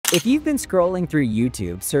If you've been scrolling through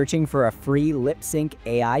YouTube searching for a free lip sync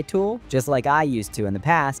AI tool, just like I used to in the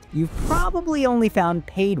past, you've probably only found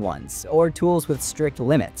paid ones or tools with strict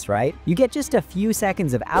limits, right? You get just a few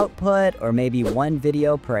seconds of output or maybe one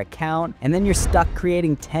video per account, and then you're stuck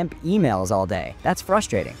creating temp emails all day. That's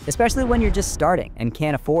frustrating, especially when you're just starting and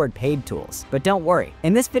can't afford paid tools. But don't worry,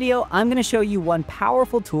 in this video, I'm gonna show you one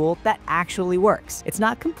powerful tool that actually works. It's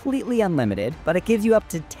not completely unlimited, but it gives you up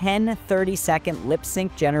to 10 30-second lip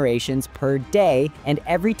sync generations per day, and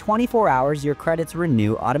every 24 hours your credits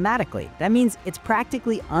renew automatically. That means it's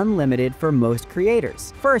practically unlimited for most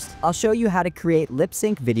creators. First, I'll show you how to create lip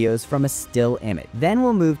sync videos from a still image. Then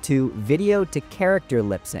we'll move to video to character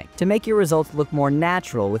lip sync to make your results look more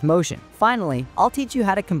natural with motion. Finally, I'll teach you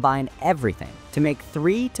how to combine everything to make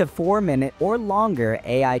 3 to 4 minute or longer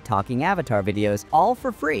AI talking avatar videos, all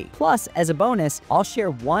for free. Plus, as a bonus, I'll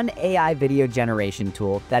share one AI video generation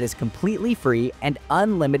tool that is completely free and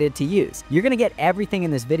unlimited to use. You're gonna get everything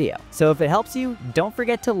in this video. So if it helps you, don't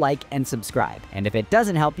forget to like and subscribe. And if it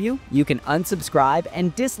doesn't help you, you can unsubscribe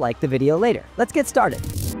and dislike the video later. Let's get started.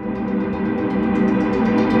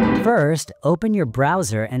 First, open your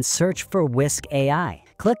browser and search for Whisk AI.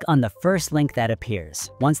 Click on the first link that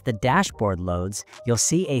appears. Once the dashboard loads, you'll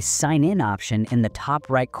see a sign in option in the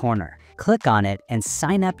top right corner. Click on it and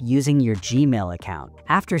sign up using your Gmail account.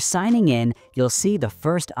 After signing in, you'll see the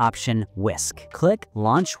first option, Whisk. Click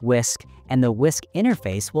Launch Whisk and the Whisk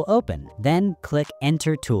interface will open. Then click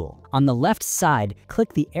Enter Tool. On the left side,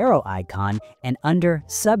 click the arrow icon and under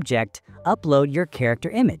Subject, upload your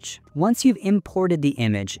character image. Once you've imported the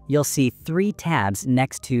image, you'll see 3 tabs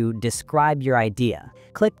next to Describe Your Idea.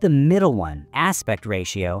 Click the middle one, Aspect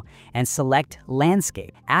Ratio, and select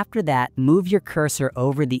Landscape. After that, move your cursor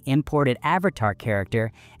over the imported avatar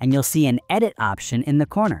character and you'll see an Edit option in the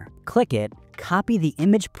corner. Click it, copy the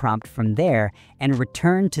image prompt from there, and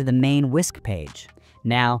return to the main Whisk page.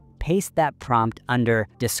 Now, paste that prompt under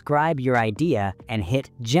Describe Your Idea and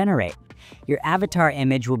hit Generate. Your avatar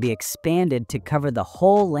image will be expanded to cover the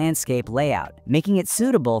whole landscape layout, making it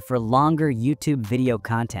suitable for longer YouTube video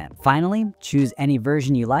content. Finally, choose any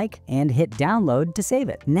version you like and hit download to save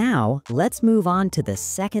it. Now, let's move on to the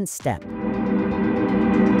second step.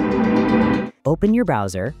 Open your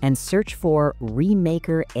browser and search for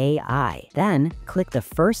Remaker AI. Then, click the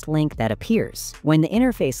first link that appears. When the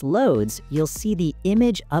interface loads, you'll see the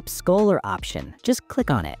Image Upscaler option. Just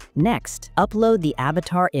click on it. Next, upload the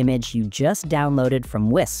avatar image you just downloaded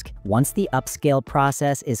from Whisk. Once the upscale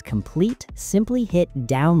process is complete, simply hit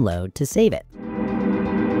Download to save it.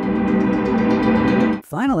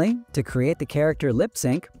 Finally, to create the character lip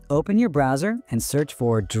sync, open your browser and search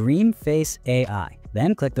for Dreamface AI.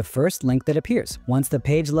 Then click the first link that appears. Once the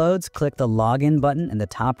page loads, click the login button in the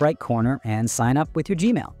top right corner and sign up with your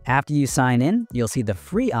Gmail. After you sign in, you'll see the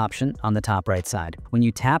free option on the top right side. When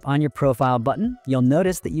you tap on your profile button, you'll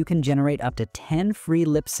notice that you can generate up to 10 free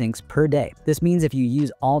lip syncs per day. This means if you use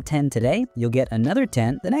all 10 today, you'll get another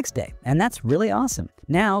 10 the next day. And that's really awesome.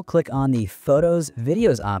 Now click on the Photos,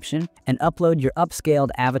 Videos option and upload your upscaled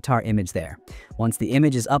avatar image there. Once the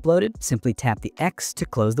image is uploaded, simply tap the X to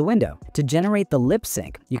close the window. To generate the lip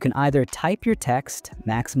sync, you can either type your text,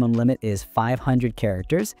 maximum limit is 500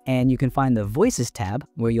 characters, and you can find the Voices tab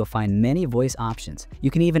where you'll find many voice options.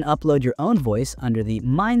 You can even upload your own voice under the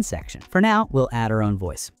Mine section. For now, we'll add our own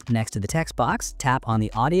voice. Next to the text box, tap on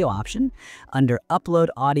the Audio option. Under Upload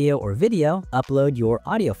Audio or Video, upload your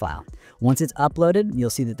audio file. Once it's uploaded, you'll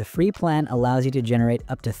see that the free plan allows you to generate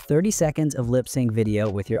up to 30 seconds of lip sync video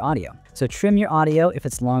with your audio. So trim your audio if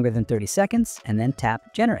it's longer than 30 seconds and then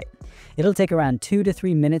tap Generate. It'll take around 2 to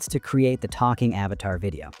 3 minutes to create the talking avatar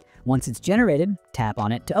video. Once it's generated, tap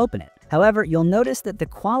on it to open it. However, you'll notice that the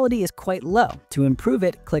quality is quite low. To improve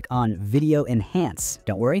it, click on Video Enhance.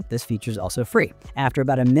 Don't worry, this feature is also free. After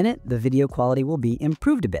about a minute, the video quality will be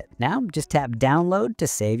improved a bit. Now, just tap Download to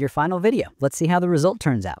save your final video. Let's see how the result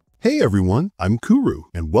turns out. Hey everyone, I'm Kuru,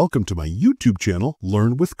 and welcome to my YouTube channel,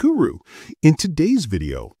 Learn with Kuru. In today's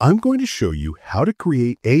video, I'm going to show you how to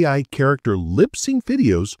create AI character lip sync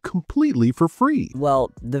videos completely for free.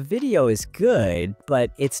 Well, the video is good,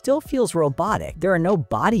 but it still feels robotic. There are no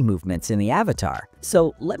body movements in the avatar.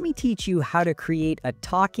 So let me teach you how to create a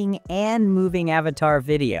talking and moving avatar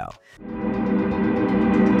video.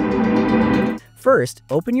 First,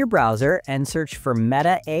 open your browser and search for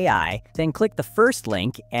Meta AI, then click the first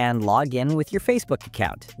link and log in with your Facebook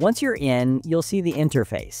account. Once you're in, you'll see the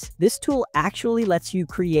interface. This tool actually lets you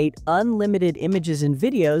create unlimited images and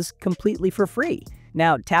videos completely for free.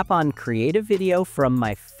 Now tap on Create a Video from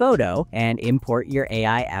my photo and import your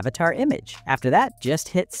AI avatar image. After that, just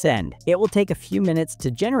hit Send. It will take a few minutes to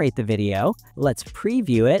generate the video. Let's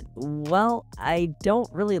preview it. Well, I don't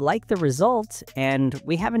really like the result, and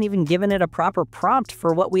we haven't even given it a proper prompt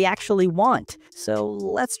for what we actually want. So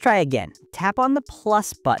let's try again. Tap on the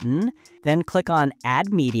plus button, then click on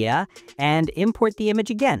Add Media and import the image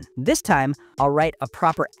again. This time, I'll write a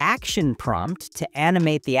proper action prompt to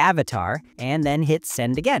animate the avatar and then hit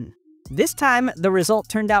Send again. This time, the result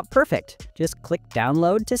turned out perfect. Just click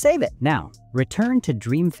Download to save it. Now, return to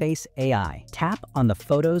Dreamface AI. Tap on the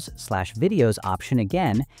Photos/Videos option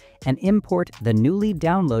again and import the newly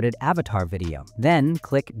downloaded avatar video. Then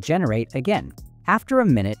click Generate again. After a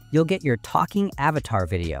minute, you'll get your talking avatar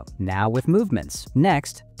video, now with movements.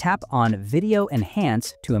 Next, tap on Video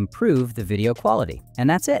Enhance to improve the video quality. And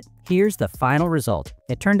that's it. Here's the final result.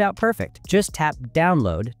 It turned out perfect. Just tap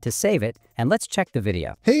Download to save it, and let's check the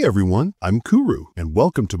video. Hey everyone, I'm Kuru, and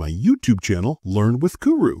welcome to my YouTube channel, Learn with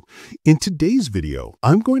Kuru. In today's video,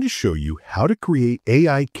 I'm going to show you how to create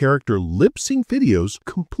AI character lip-sync videos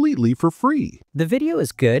completely for free. The video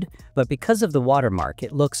is good, but because of the watermark,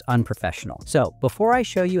 it looks unprofessional. So before I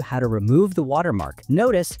show you how to remove the watermark,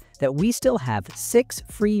 notice that we still have 6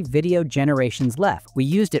 free video generations left. We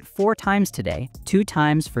used it 4 times today, 2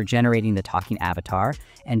 times for generating the talking avatar,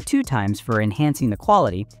 and 2 times for enhancing the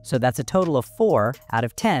quality, so that's a total of 4 out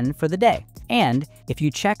of 10 for the day. And if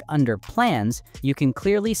you check under plans, you can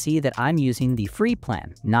clearly see that I'm using the free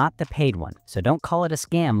plan, not the paid one, so don't call it a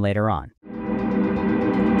scam later on.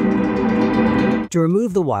 To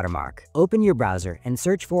remove the watermark, open your browser and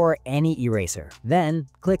search for any eraser. Then,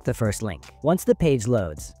 click the first link. Once the page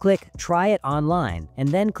loads, click Try it online and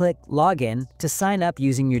then click Login to sign up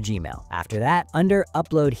using your Gmail. After that, under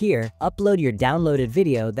Upload here, upload your downloaded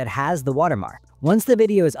video that has the watermark. Once the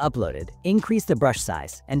video is uploaded, increase the brush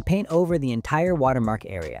size and paint over the entire watermark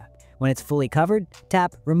area. When it's fully covered,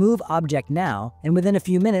 tap Remove Object Now, and within a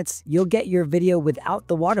few minutes, you'll get your video without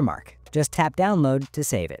the watermark. Just tap Download to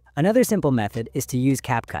save it. Another simple method is to use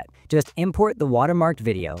CapCut. Just import the watermarked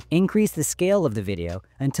video, increase the scale of the video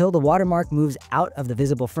until the watermark moves out of the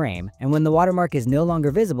visible frame, and when the watermark is no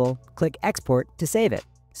longer visible, click Export to save it.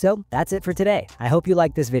 So that's it for today. I hope you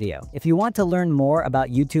liked this video. If you want to learn more about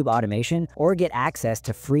YouTube automation or get access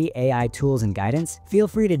to free AI tools and guidance, feel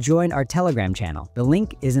free to join our Telegram channel. The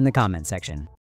link is in the comment section.